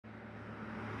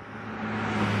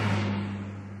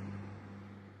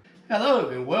Hello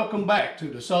and welcome back to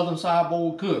the Southern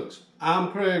Sideboard Cooks. I'm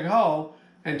Craig Hall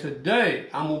and today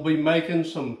I'm going to be making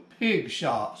some pig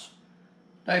shots.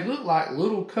 They look like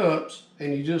little cups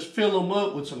and you just fill them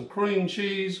up with some cream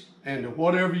cheese and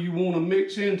whatever you want to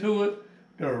mix into it.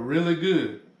 They're really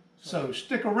good. So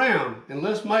stick around and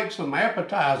let's make some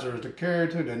appetizers to carry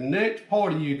to the next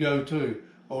party you go to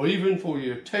or even for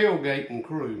your tailgating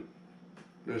crew.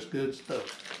 That's good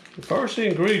stuff. The first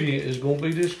ingredient is going to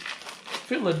be this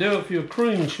Philadelphia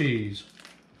cream cheese.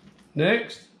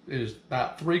 Next is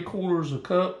about 3/4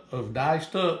 cup of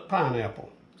diced up pineapple.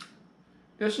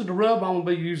 This is the rub I'm going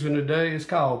to be using today. It's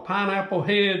called Pineapple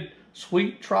Head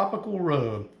Sweet Tropical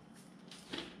Rub.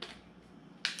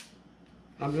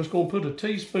 I'm just going to put a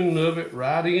teaspoon of it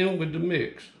right in with the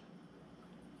mix.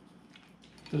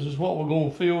 This is what we're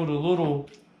going to fill the little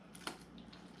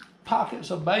pockets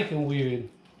of bacon with.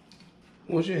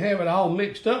 Once you have it all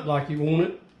mixed up like you want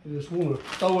it, you just want to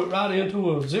throw it right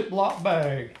into a Ziploc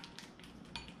bag.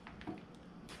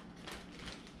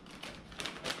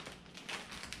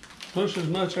 Push as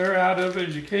much air out of it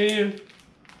as you can.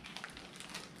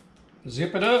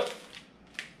 Zip it up.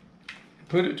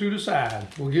 Put it to the side.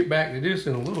 We'll get back to this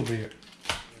in a little bit.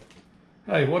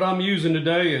 Hey, what I'm using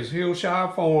today is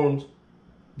Hillshire Farms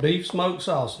beef smoked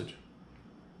sausage.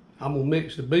 I'm going to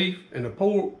mix the beef and the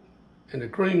pork and the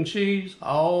cream cheese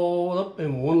all up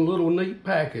in one little neat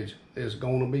package. It's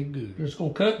going to be good. Just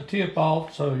going to cut the tip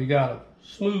off so you got a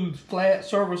smooth flat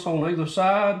surface on either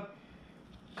side.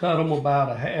 Cut them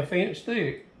about a 1/2 inch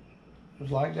thick,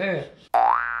 just like that.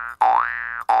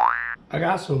 I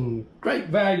got some great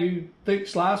value thick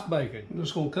sliced bacon. I'm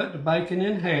just going to cut the bacon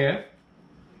in half.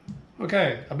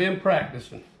 Okay, I've been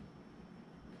practicing.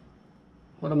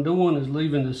 What I'm doing is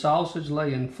leaving the sausage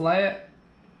laying flat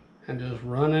and just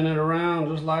running it around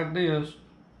just like this.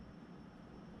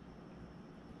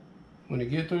 When you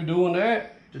get through doing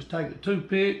that, just take the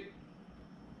toothpick,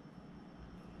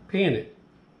 pin it.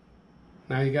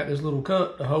 Now you got this little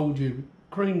cup to hold your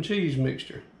cream cheese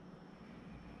mixture.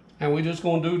 And we're just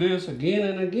going to do this again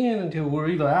and again until we're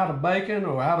either out of bacon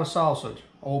or out of sausage,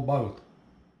 or both.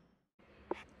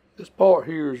 This part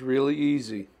here is really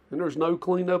easy, and there's no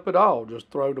cleanup at all. Just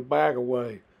throw the bag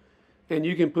away. And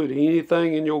you can put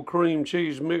anything in your cream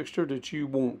cheese mixture that you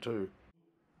want to.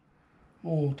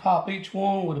 We'll top each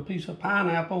one with a piece of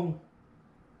pineapple.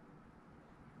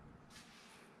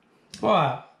 All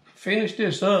right, finish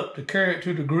this up to carry it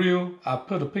to the grill. I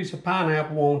put a piece of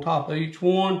pineapple on top of each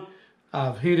one.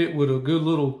 I've hit it with a good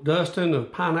little dusting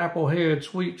of Pineapple Head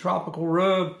Sweet Tropical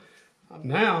Rub.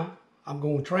 Now, I'm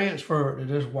going to transfer it to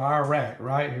this wire rack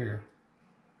right here.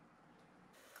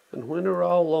 And when they're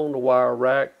all on the wire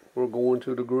rack, we're going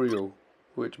to the grill,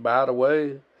 which, by the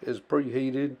way, is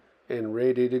preheated and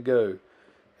ready to go.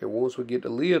 And once we get the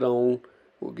lid on,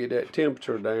 we'll get that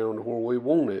temperature down to where we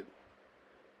want it.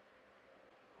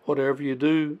 Whatever you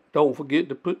do, don't forget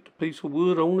to put the piece of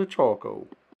wood on the charcoal.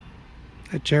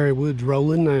 That cherry wood's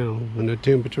rolling now and the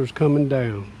temperature's coming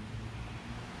down.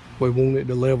 We want it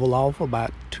to level off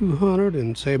about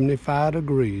 275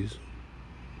 degrees.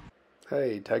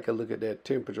 Hey, take a look at that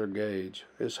temperature gauge.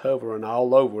 It's hovering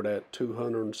all over that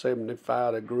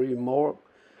 275 degree mark.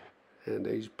 And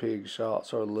these pig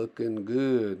shots are looking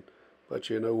good. But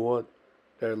you know what?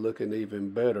 They're looking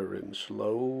even better in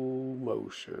slow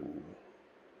motion.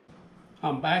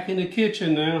 I'm back in the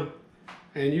kitchen now.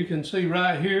 And you can see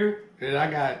right here that I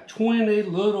got 20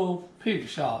 little pig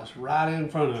shots right in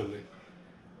front of me.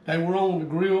 They were on the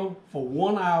grill for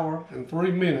 1 hour and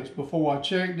 3 minutes before I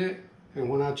checked it. And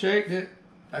when I checked it,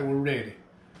 they were ready.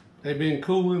 They've been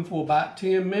cooling for about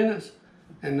 10 minutes.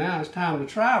 And now it's time to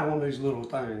try one of these little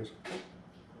things.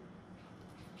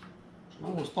 So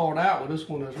I'm going to start out with this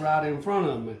one that's right in front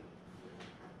of me.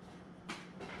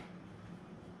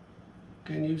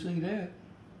 Can you see that?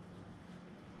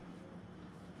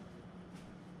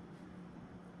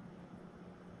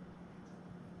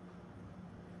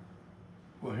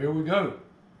 Well, here we go.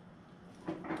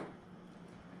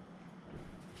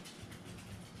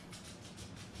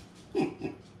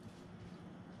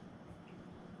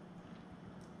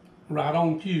 Right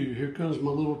on cue, here comes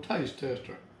my little taste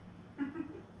tester.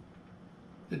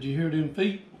 Did you hear them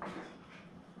feet?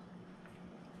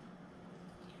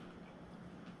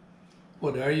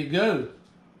 Well, there you go.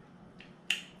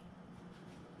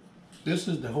 This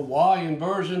is the Hawaiian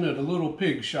version of the little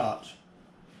pig shots.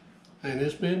 And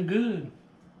it's been good.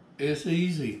 It's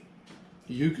easy.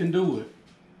 You can do it.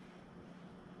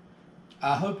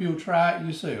 I hope you'll try it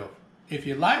yourself. If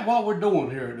you like what we're doing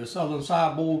here at the Southern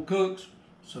Sideboard Cooks,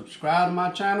 subscribe to my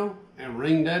channel and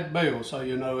ring that bell so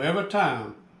you know every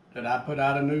time that I put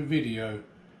out a new video.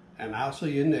 and I'll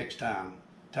see you next time.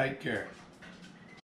 Take care.